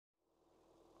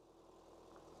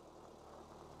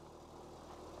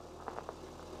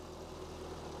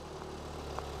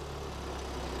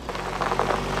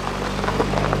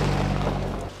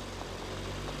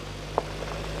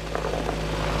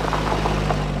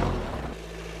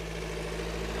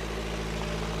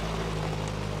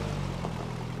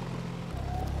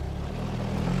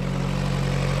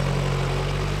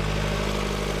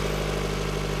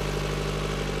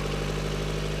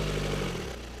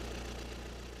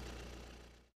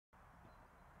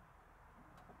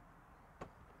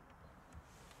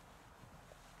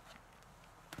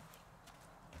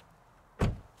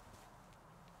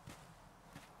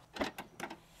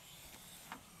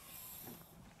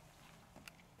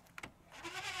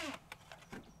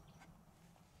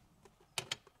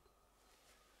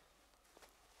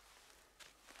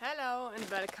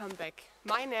welcome back.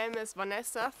 My name is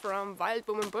Vanessa from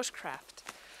Wildboom and Bushcraft.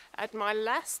 At my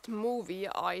last movie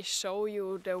I show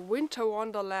you the winter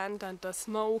wonderland and the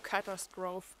snow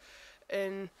catastrophe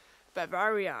in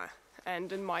Bavaria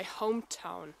and in my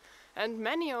hometown. And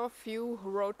many of you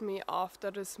wrote me after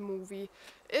this movie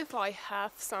if I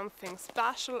have something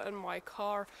special in my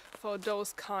car for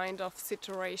those kind of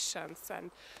situations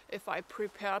and if I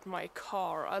prepared my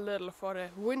car a little for the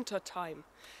winter time.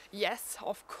 Yes,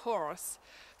 of course,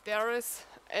 there is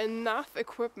enough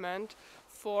equipment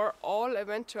for all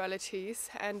eventualities,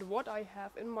 and what I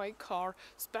have in my car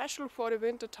special for the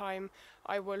winter time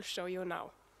I will show you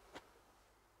now.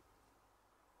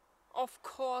 Of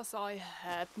course I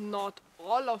had not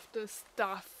all of the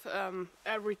stuff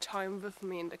every time with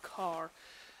me in the car.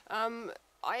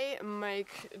 I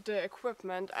make the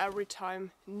equipment every time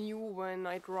new when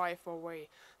I drive away.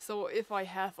 So if I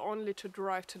have only to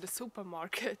drive to the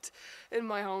supermarket in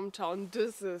my hometown,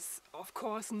 this is of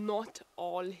course not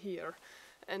all here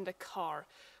in the car.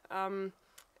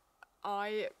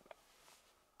 I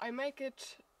make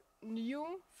it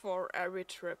new for every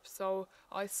trip, so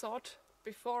I thought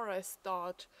before I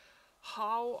start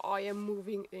how I am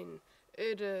moving in.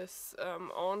 It is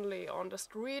only on the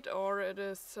street or it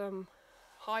is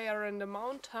higher in the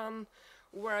mountain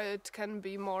where it can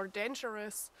be more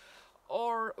dangerous,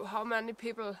 or how many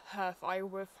people have I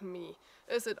with me.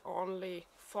 Is it only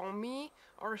for me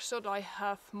or should I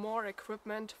have more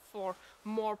equipment for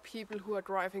more people who are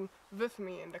driving with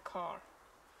me in the car?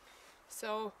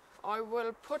 So I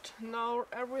will put now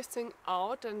everything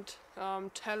out and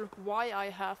tell why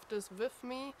I have this with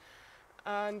me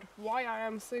and why I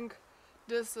think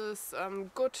this is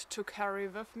good to carry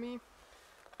with me.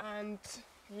 And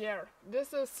yeah,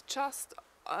 this is just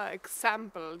an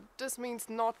example. This means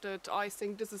not that I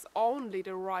think this is only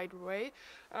the right way.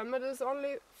 It is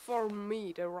only for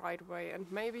me the right way, and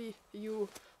maybe you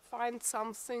find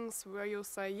some things where you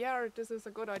say, yeah, this is a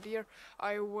good idea,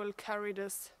 I will carry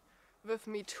this with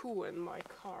me too in my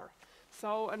car.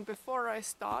 So, and before I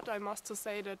start I must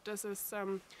say that this is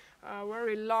a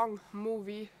very long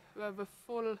movie with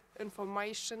full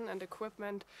information and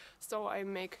equipment, so I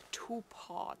make two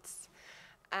parts.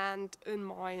 And in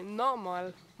my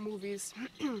normal movies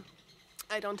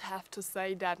I don't have to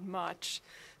say that much.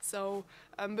 So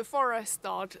before I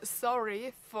start,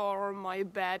 sorry for my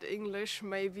bad English.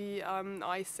 Maybe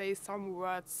I say some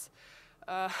words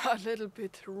a little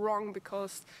bit wrong,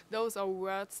 because those are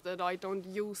words that I don't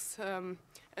use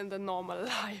in the normal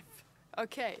life.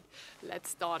 Okay,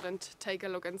 let's start and take a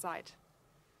look inside.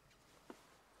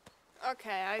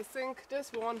 Okay, I think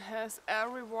this one has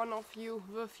every one of you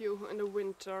with you in the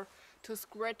winter to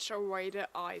scratch away the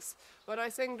ice. But I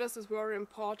think this is very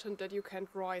important that you can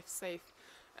drive safe.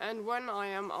 And when I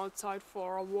am outside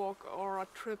for a walk or a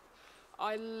trip,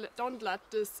 I don't let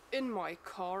this in my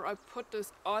car, I put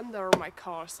this under my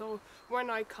car. So when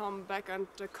I come back and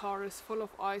the car is full of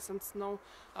ice and snow,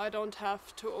 I don't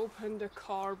have to open the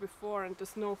car before and the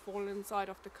snow fall inside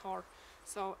of the car.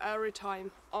 So every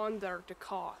time under the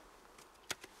car.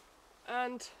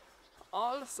 And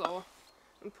also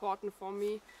important for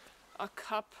me, a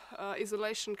cup,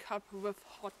 isolation cup with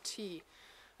hot tea.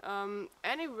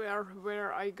 Anywhere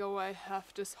where I go I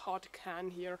have this hot can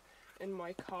here in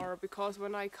my car, because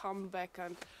when I come back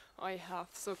and I have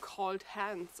so cold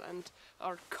hands and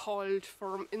are cold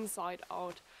from inside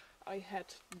out, I had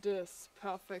this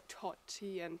perfect hot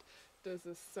tea and this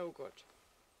is so good.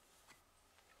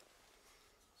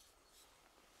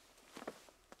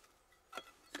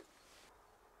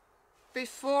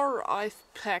 Before I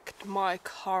packed my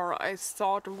car, I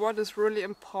thought what is really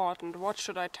important, what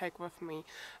should I take with me,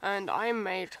 and I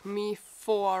made me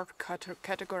 4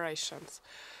 categorizations.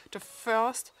 The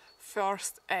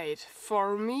first aid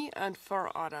for me and for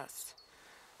others.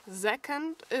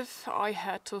 Second, if I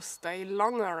had to stay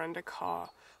longer in the car,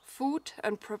 food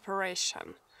and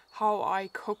preparation, how I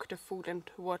cook the food and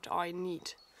what I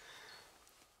need.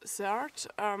 Third,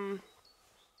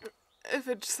 if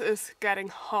it is getting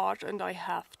hot and I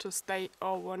have to stay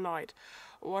overnight,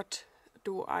 what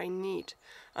do I need?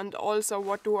 And also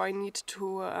what do I need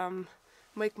to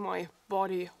make my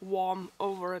body warm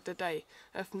over the day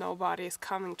if nobody is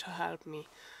coming to help me?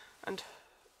 And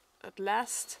at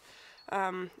last,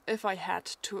 if I had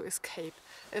to escape,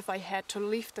 if I had to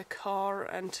leave the car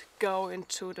and go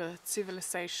into the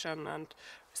civilization and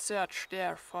search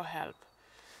there for help.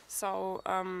 So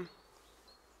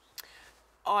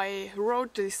I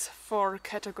wrote these 4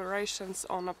 categorizations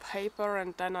on a paper,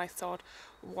 and then I thought,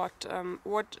 what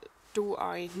do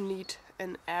I need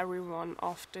in every one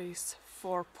of these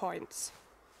 4 points?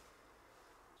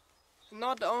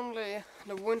 Not only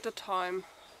the winter time,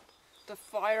 the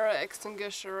fire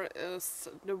extinguisher is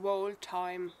the whole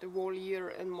time, the whole year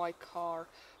in my car,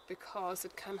 because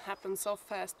it can happen so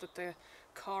fast that the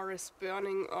car is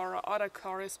burning or other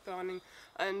car is burning,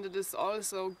 and it is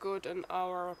also good in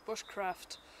our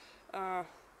bushcraft.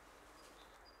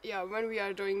 Yeah, when we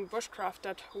are doing bushcraft,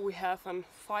 that we have a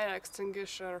fire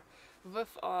extinguisher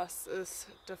with us, is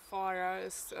the fire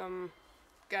is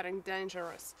getting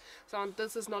dangerous. So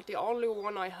this is not the only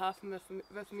one I have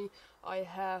with me. I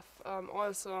have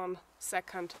also a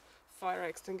second fire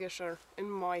extinguisher in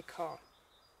my car.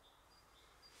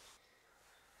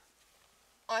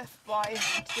 I've bought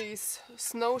this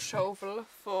snow shovel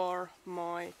for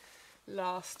my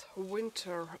last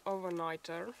winter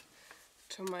overnighter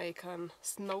to make a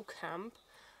snow camp,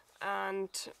 and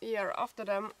yeah, after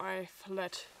them I've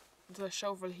let the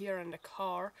shovel here in the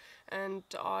car, and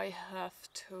I have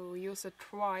to use it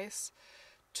twice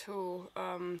to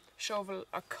shovel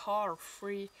a car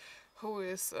free who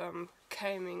is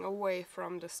coming away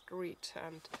from the street.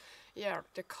 And yeah,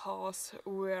 the cars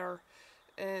were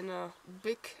in a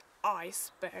big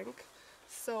ice bank,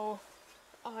 so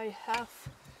I have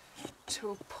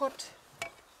to put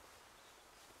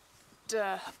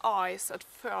the ice at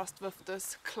first with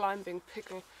this climbing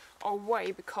pickle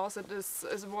away, because it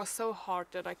was so hard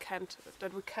that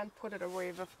we can't put it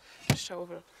away with the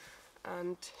shovel.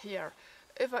 And here,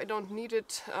 if I don't need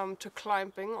it to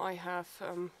climbing, I have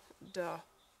the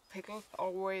pickle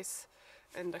always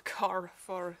in the car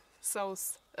for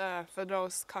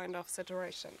those kind of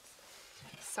situations.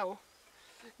 So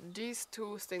these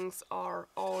two things are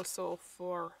also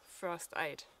for first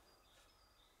aid.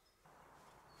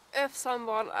 If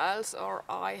someone else or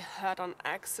I had an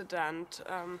accident,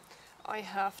 I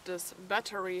have this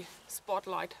battery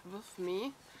spotlight with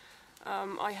me.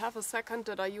 I have a second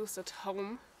that I use at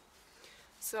home.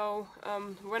 So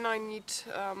when I need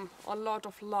a lot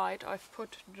of light, I've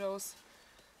put those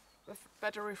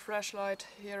battery flashlight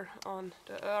here on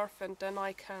the earth, and then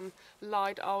I can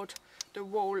light out the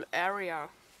whole area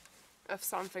if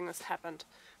something has happened.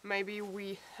 Maybe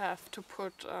we have to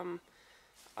put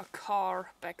a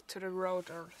car back to the road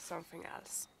or something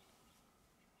else.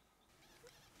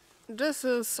 This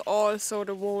is also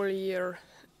the whole year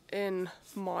in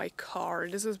my car.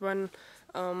 This is when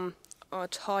a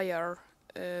tire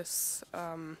is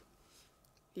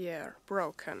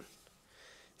broken.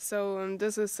 So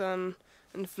this is an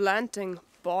inflating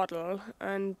bottle,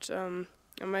 and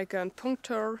I make a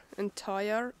puncture in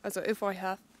tire. Also if I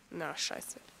have... Na,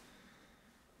 scheiße.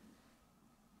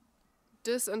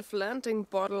 This inflating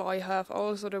bottle I have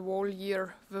also the whole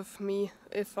year with me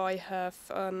if I have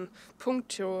a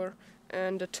puncture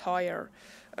in the tire.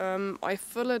 I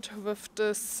fill it with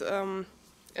this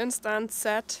instant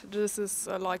set. This is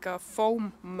like a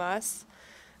foam mass,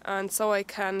 and so I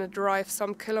can drive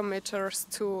some kilometers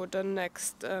to the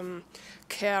next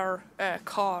car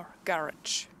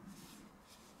garage.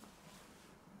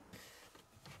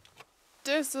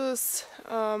 This is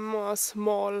a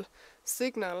small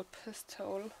signal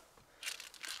pistole,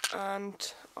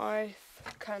 and I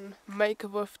can make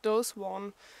with those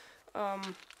one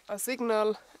a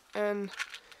signal in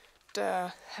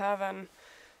the heaven.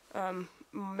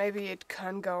 Maybe it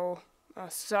can go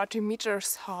 30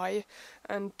 meters high,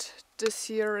 and this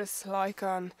here is like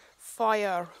a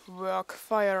fire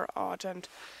art, and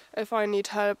if I need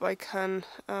help I can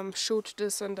shoot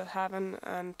this in the heaven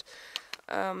and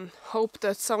hope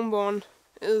that someone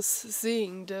is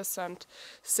seeing this and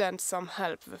send some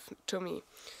help to me.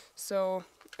 So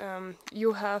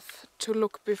you have to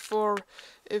look before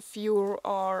if you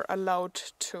are allowed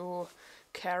to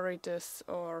carry this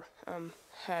or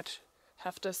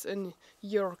have this in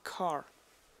your car.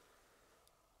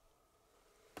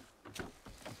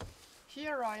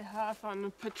 Here I have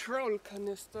a petrol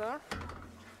canister.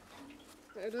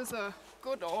 It is a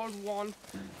good old one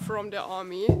from the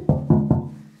army.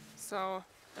 So,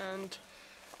 and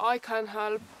I can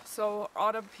help so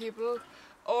other people,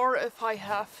 or if I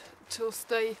have to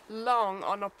stay long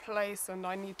on a place and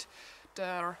I need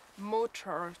their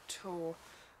motor to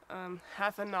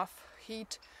have enough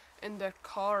heat in the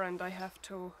car, and I have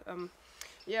to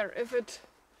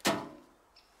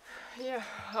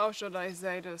how should I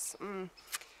say this?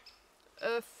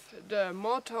 If the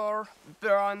motor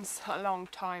burns a long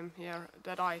time here,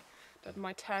 that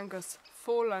my tank is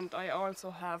full and I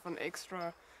also have an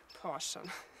extra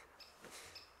portion.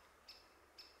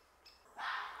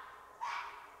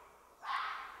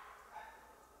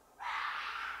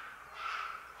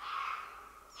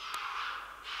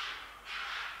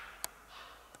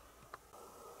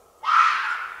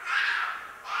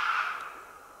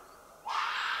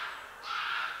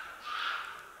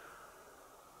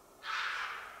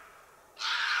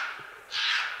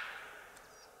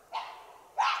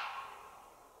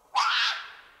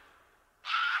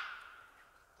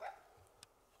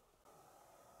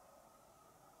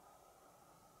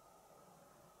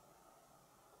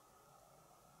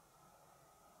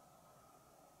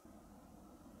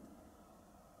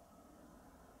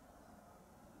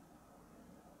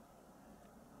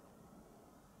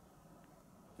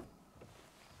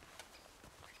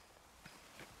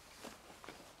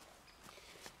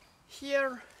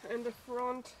 here in the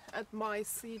front at my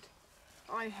seat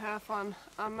I have an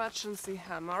emergency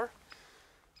hammer.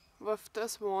 With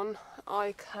this one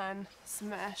I can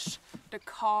smash the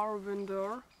car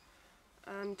window,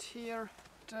 and here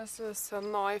this is a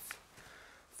knife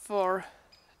for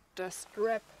the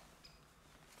strap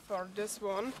for this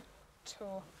one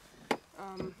to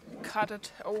cut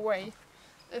it away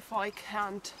if I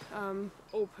can't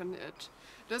open it.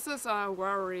 This is a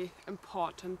very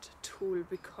important tool,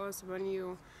 because when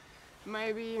you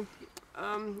maybe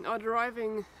are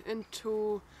driving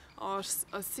into a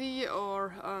sea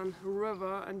or a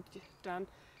river, and then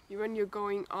when you're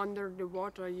going under the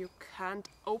water you can't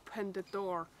open the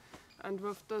door, and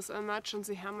with this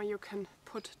emergency hammer you can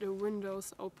put the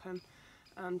windows open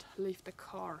and leave the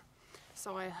car.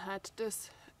 So I had this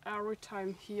every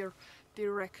time here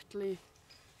directly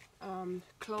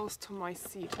close to my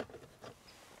seat.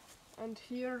 And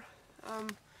here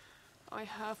I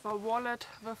have a wallet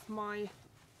with my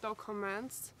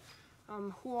documents,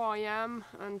 who I am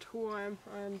and who I'm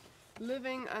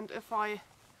living, and if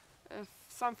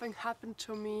something happened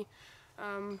to me,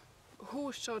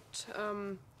 who should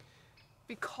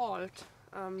be called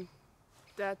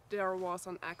that there was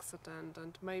an accident,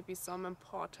 and maybe some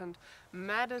important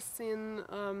medicine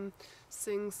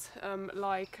things,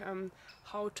 like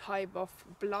how type of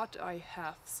blood I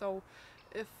have. So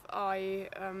if I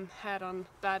had a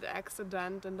bad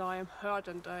accident and I am hurt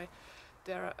and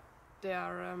there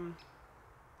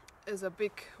is a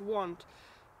big wound,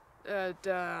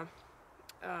 the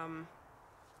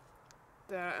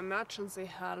emergency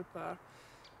helper,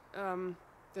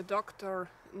 the doctor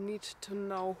needs to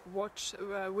know which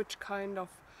kind of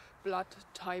blood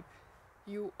type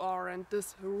you are, and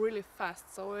this really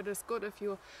fast. So it is good if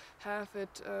you have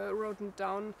it written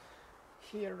down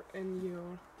here in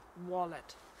your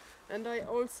wallet. And I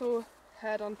also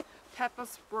had a pepper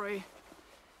spray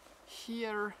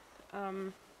here,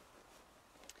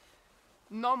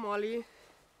 normally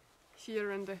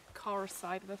here in the car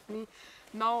side with me.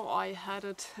 Now I had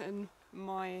it in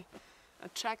my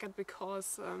jacket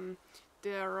because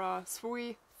there are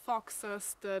 3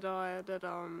 foxes that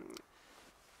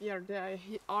they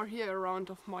are here around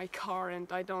of my car,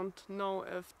 and I don't know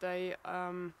if they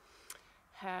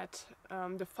had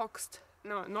the fox.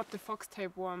 No, not the fox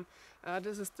tapeworm.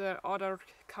 This is the other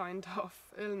kind of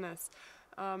illness.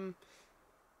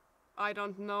 I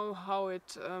don't know how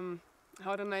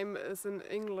the name is in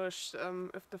English.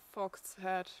 If the fox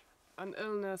had an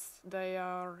illness, they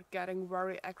are getting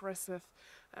very aggressive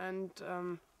and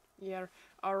are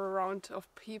around of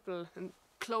people and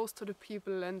close to the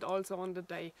people, and also on the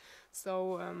day.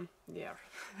 So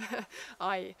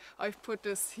I've put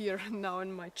this here now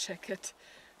in my jacket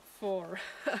for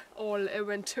all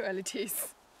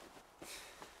eventualities.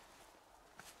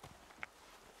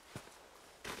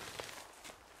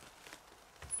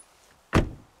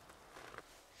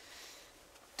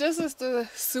 This is the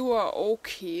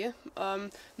Suaoki.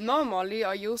 Normally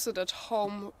I use it at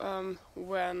home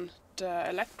when the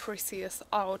electricity is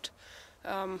out.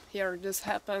 Here this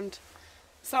happened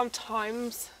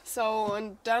sometimes. So,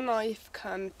 and then I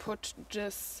can put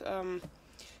this,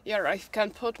 I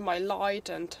can put my light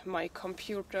and my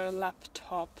computer,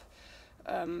 laptop,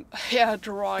 hair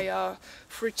dryer,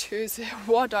 fridge,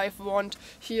 what I want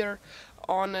here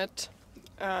on it.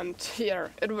 And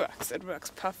here it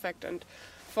works perfect and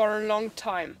for a long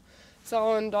time.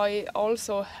 So, and I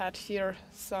also had here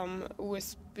some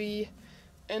USB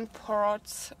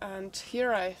inputs, and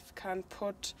here I can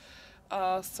put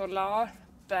a solar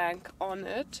bank on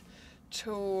it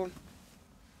to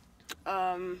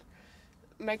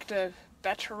make the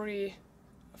battery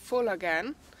full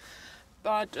again.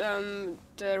 But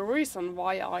the reason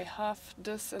why I have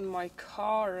this in my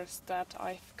car is that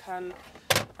I can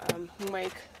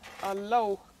make a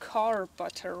low car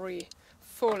battery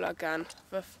full again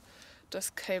with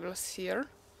these cables here.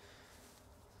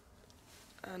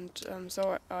 And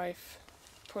so I've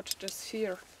put this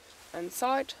here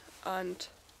inside, and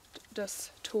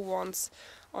this 2 ones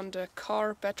on the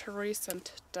car batteries,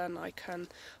 and then I can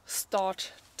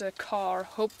start the car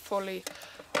hopefully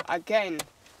again.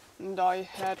 And I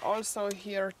had also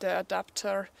here the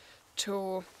adapter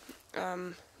to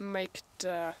make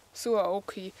the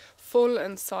Suaoki full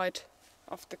inside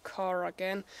of the car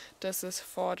again. This is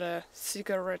for the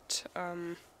cigarette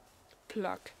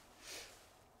plug.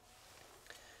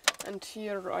 And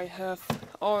here I have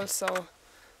also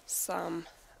some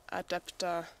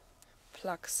adapter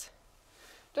plugs.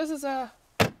 This is a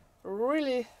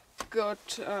really good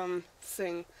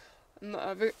thing.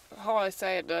 How I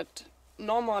say that,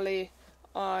 normally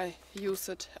I use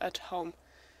it at home.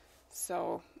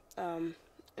 So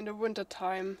in the winter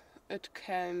time it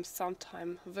came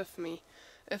sometime with me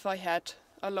if I had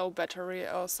a low battery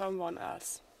or someone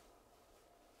else.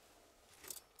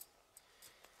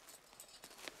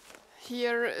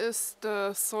 Here is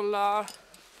the solar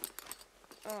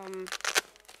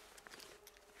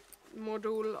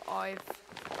module I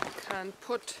can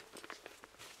put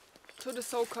to the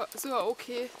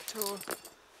Suaoki to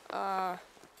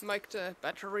make the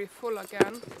battery full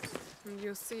again. And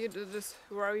you see that it is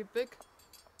very big.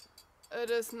 It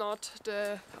is not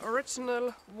the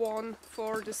original one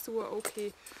for the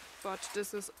Suaoki, but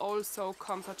this is also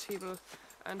compatible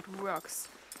and works.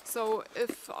 So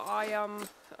if I am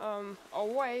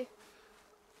away,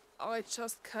 I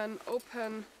just can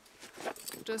open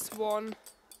this one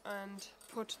and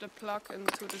put the plug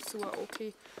into the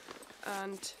Suaoki,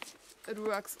 and it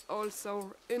works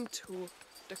also into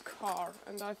the car.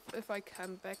 And if I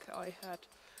came back, I had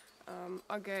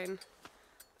again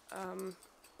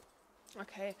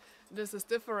okay, this is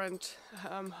different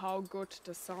how good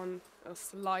the sun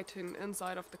is lighting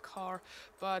inside of the car,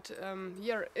 but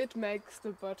here it makes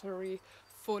the battery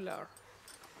fuller.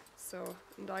 So,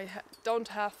 and I don't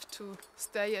have to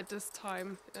stay at this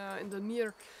time in the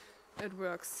near. It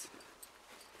works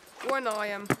when I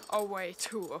am away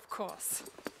too, of course.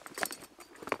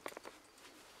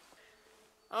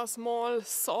 A small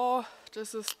saw,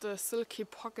 this is the Silky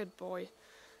Pocket Boy,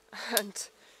 and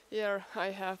here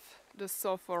I have this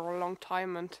saw for a long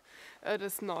time, and it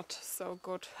is not so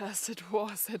good as it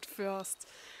was at first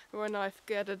when I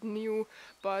get it new,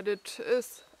 but it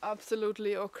is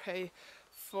absolutely okay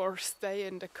for stay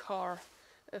in the car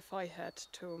if I had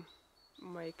to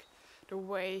make the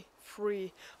way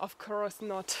free. Of course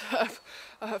not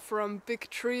from big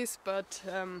trees, but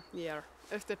yeah,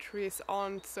 if the trees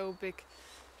aren't so big,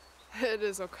 it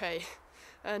is okay.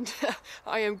 And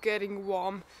I am getting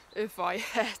warm if I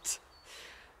had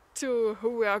to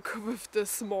work with the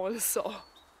small saw.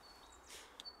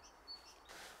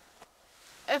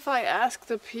 If I ask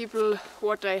the people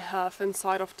what they have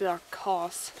inside of their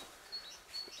cars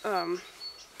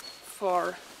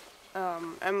for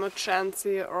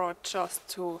emergency or just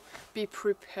to be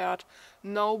prepared,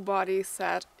 nobody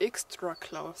said extra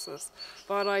clothes.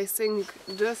 But I think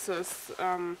this is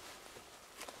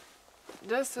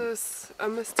a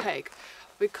mistake,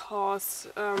 because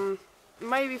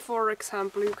maybe, for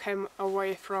example, you came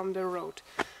away from the road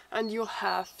and you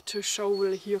have to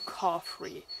shovel your car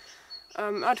free.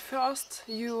 At first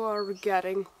you are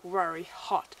getting very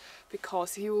hot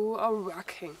because you are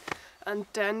working, and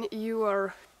then you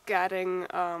are getting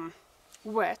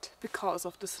wet because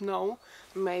of the snow.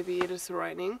 Maybe it is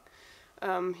raining.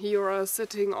 You are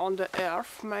sitting on the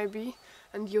earth maybe,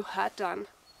 and you had done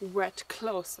wet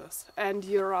clothes, and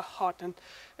you're hot and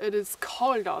it is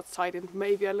cold outside and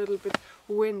maybe a little bit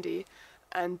windy,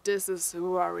 and this is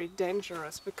very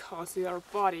dangerous because your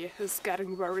body is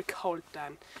getting very cold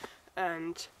then.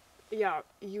 And yeah,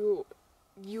 you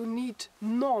need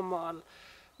normal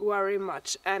very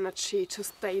much energy to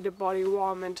stay the body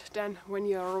warm, and then when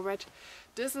you're wet,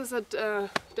 this is a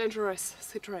dangerous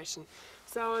situation.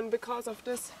 So, and because of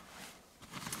this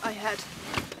I had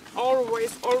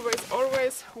always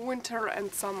winter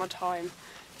and summertime.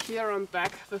 Here I'm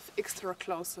back with extra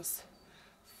clothes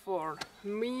for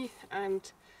me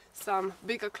and some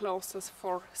bigger clothes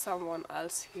for someone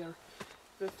else here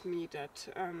with me, that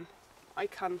I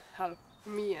can help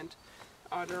me and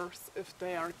others if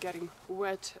they are getting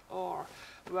wet or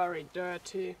very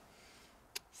dirty.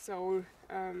 So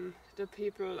the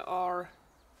people are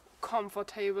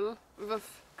comfortable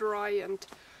with dry and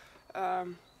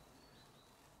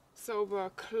sober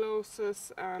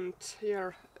clothes, and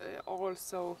here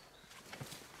also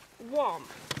warm.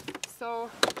 So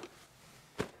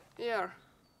yeah,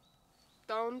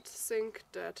 don't think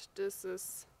that this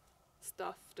is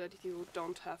stuff that you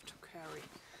don't have to carry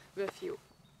with you.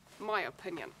 My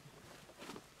opinion.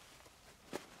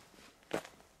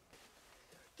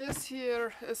 This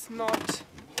here is not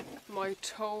my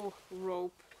tow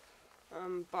rope,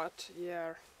 but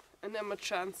yeah, in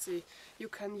emergency you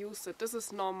can use it. This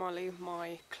is normally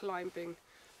my climbing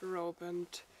rope, and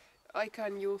I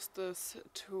can use this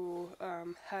to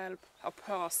help a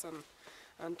person,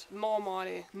 and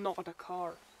normally not a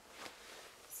car.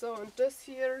 So this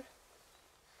here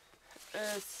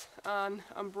is an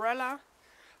umbrella,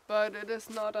 but it is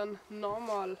not a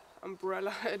normal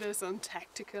umbrella, it is a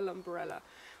tactical umbrella.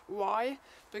 Why?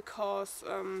 Because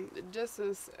this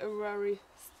is very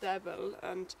stable,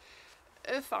 and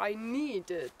if I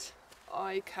need it,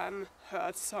 I can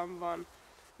hurt someone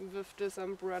with this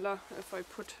umbrella. If I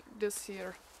put this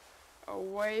here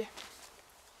away,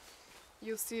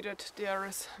 you see that there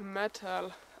is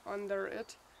metal under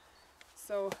it,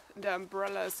 so the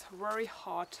umbrella is very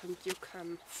hot and you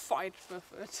can fight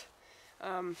with it.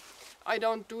 I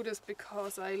don't do this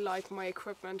because I like my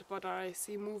equipment, but I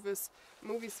see movies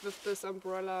with this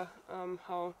umbrella,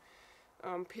 how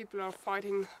people are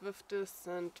fighting with this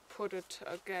and put it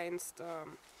against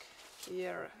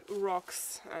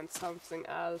rocks and something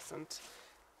else, and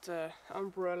the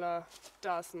umbrella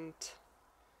doesn't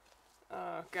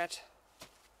get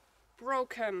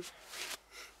broken.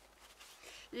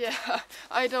 Yeah,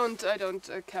 I don't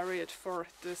carry it for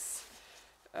this,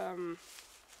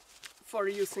 for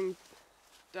using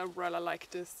the umbrella like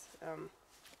this.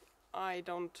 I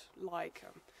don't like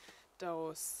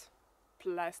those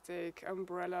plastic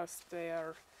umbrellas. They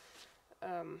are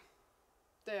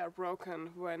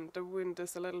broken when the wind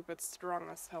is a little bit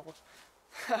stronger, so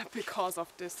because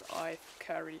of this I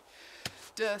carry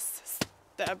this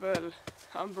stable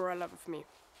umbrella with me.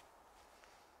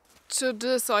 To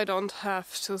this I don't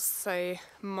have to say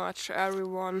much,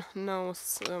 everyone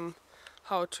knows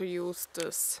how to use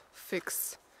this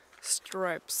fixed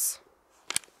straps.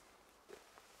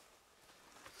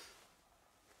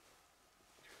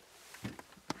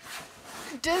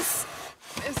 This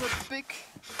is a big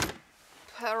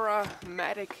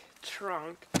paramedic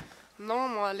trunk.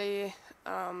 Normally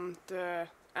the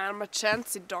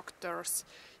emergency doctors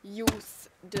use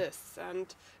this,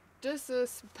 and this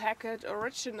is packed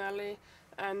originally,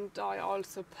 and I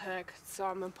also packed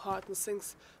some important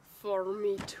things for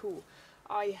me too.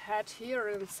 I had here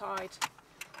inside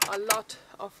a lot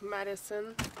of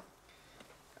medicine,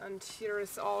 and here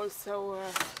is also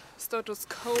a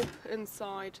stethoscope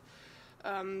inside,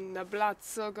 a blood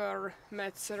sugar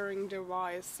measuring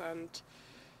device, and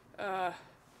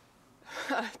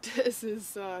this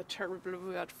is a terrible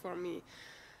word for me.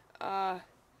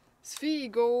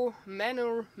 Svigo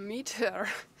manometer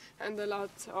and a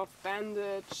lot of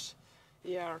bandage,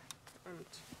 yeah, and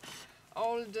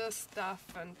all this stuff.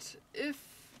 And if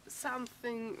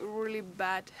something really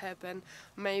bad happen,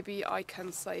 maybe I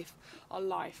can save a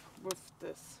life with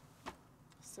this.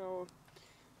 So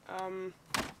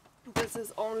this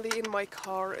is only in my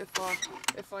car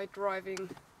if I driving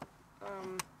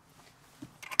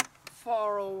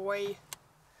far away.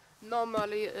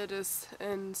 Normally it is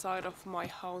inside of my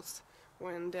house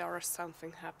when there is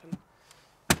something happen.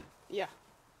 Yeah,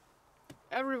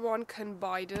 everyone can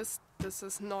buy this. This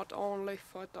is not only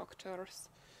for doctors.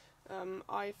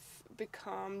 I've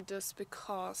become this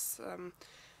because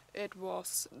it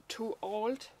was too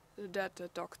old that the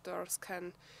doctors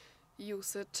can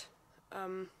use it.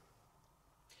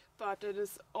 But it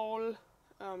is all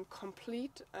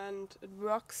complete and it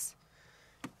works,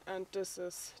 and this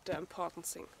is the important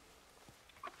thing.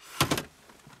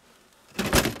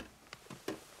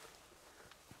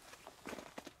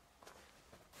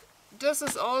 This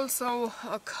is also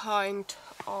a kind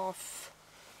of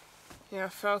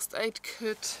first aid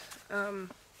kit.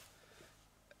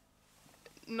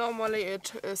 Normally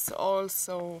it is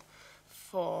also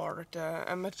for the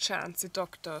emergency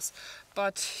doctors,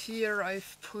 but here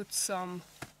I've put some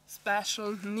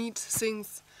special neat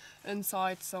things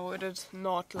inside, so it is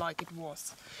not like it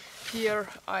was. Here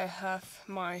I have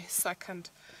my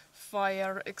second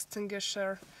fire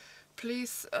extinguisher.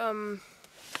 Please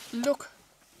look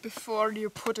before you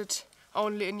put it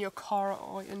only in your car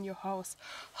or in your house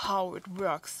how it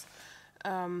works.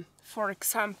 For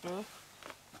example,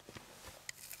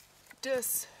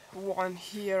 this one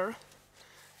here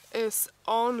is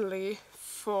only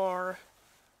for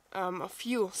a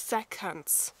few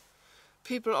seconds.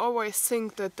 People always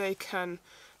think that they can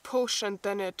push and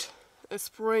then it is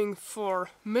spraying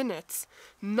for minutes.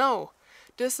 No,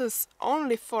 this is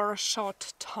only for a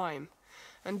short time.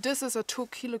 And this is a 2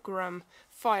 kilogram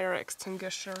fire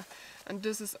extinguisher, and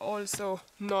this is also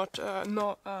not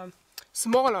a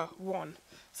smaller one.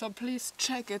 So please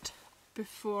check it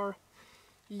before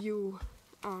you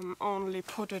only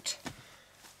put it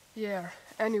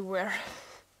anywhere.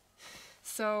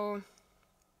 So,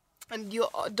 and you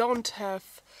don't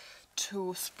have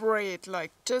to spray it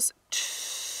like just.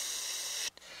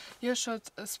 You should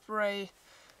spray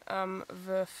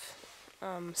with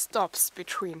stops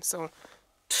between. So,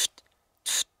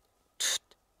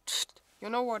 you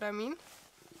know what I mean?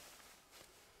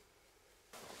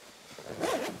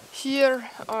 Here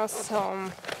are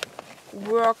some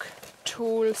work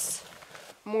tools,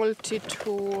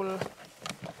 multi-tool,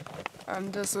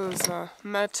 and this is a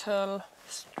metal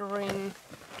string,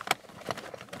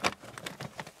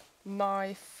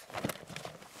 knife,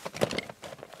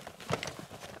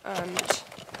 and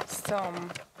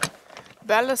some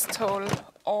pistole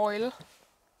oil,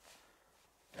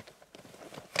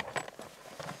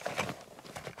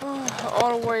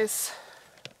 always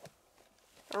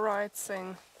right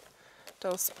thing,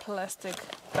 those plastic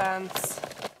bands.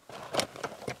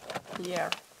 Yeah,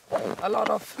 a lot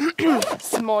of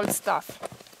small stuff.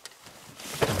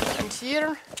 And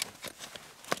here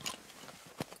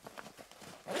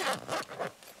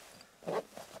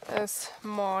is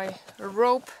my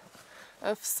rope.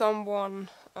 If someone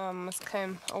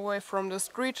came away from the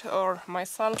street or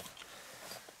myself,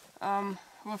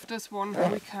 with this one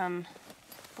we can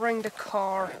bring the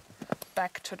car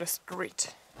back to the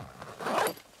street.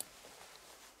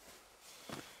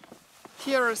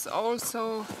 Here is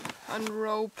also a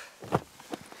rope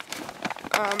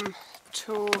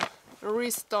to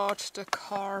restart the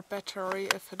car battery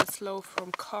if it is low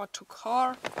from car to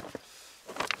car.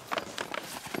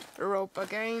 Rope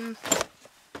again.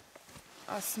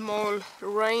 A small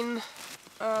rain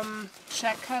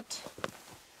jacket.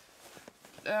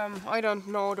 I don't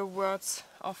know the words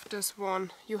of this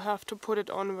one. You have to put it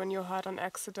on when you had an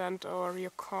accident or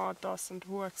your car doesn't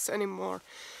work anymore.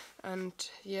 And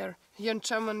here in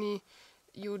Germany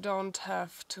you don't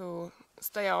have to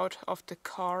stay out of the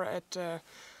car at the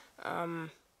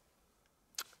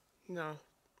no,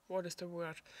 what is the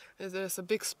word? There's a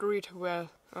big street where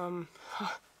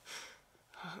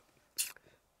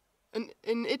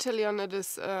in Italian it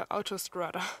is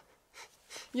autostrada.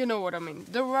 You know what I mean.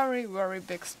 The very, very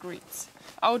big streets.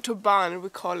 Autobahn we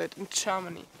call it in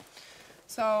Germany.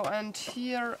 So, and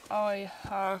here I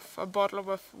have a bottle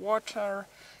with water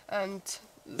and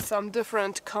some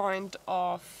different kind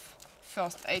of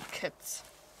first aid kits.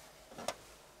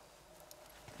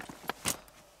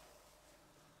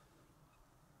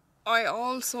 I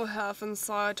also have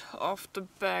inside of the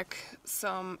bag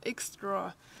some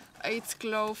extra aid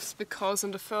gloves, because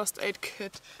in the first aid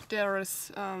kit there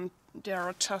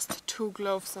are just 2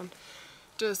 gloves, and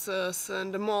this is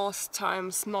in the most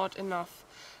times not enough.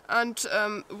 And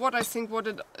what I think what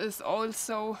it is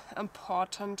also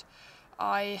important,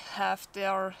 I have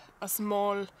there a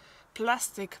small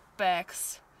plastic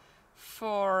bags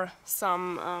for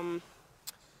some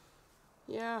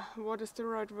yeah, what is the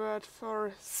right word,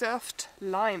 for soft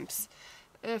limes.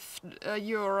 If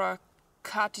you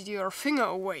cut your finger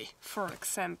away, for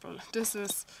example. This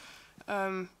is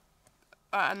an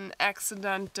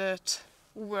accident that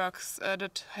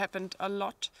that happened a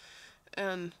lot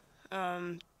in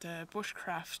the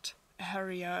bushcraft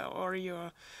area, or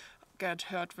you get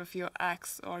hurt with your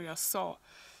axe or your saw.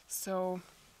 So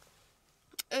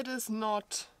it is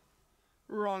not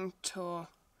wrong to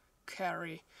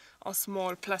carry a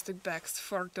small plastic bags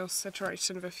for those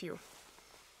situations with you.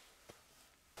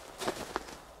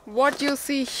 What you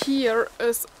see here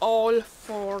is all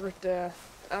for the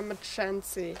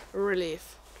emergency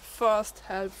relief. First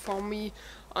help for me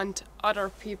and other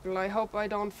people. I hope I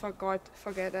don't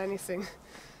forget anything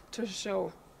to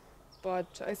show,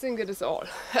 but I think it is all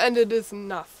and it is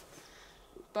enough.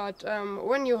 But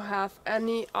when you have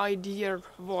any idea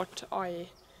what I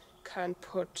can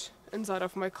put inside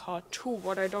of my car too,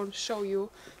 what I don't show you,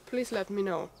 please let me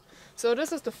know. So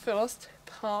this is the first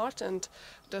part, and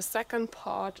the second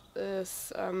part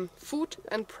is food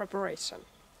and preparation.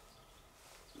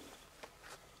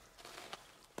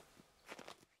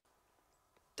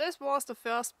 This was the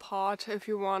first part. If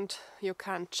you want, you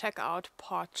can check out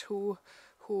part 2,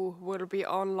 who will be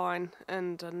online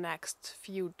in the next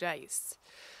few days.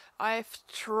 I've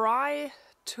tried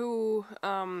to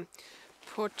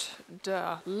put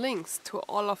the links to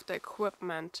all of the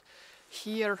equipment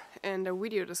here in the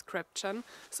video description,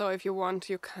 so if you want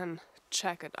you can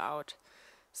check it out.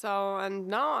 So, and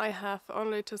now I have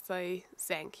only to say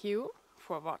thank you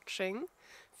for watching.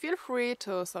 Feel free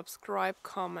to subscribe,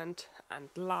 comment and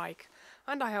like,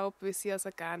 and I hope we see us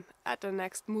again at the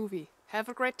next movie. Have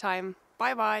a great time.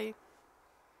 Bye bye.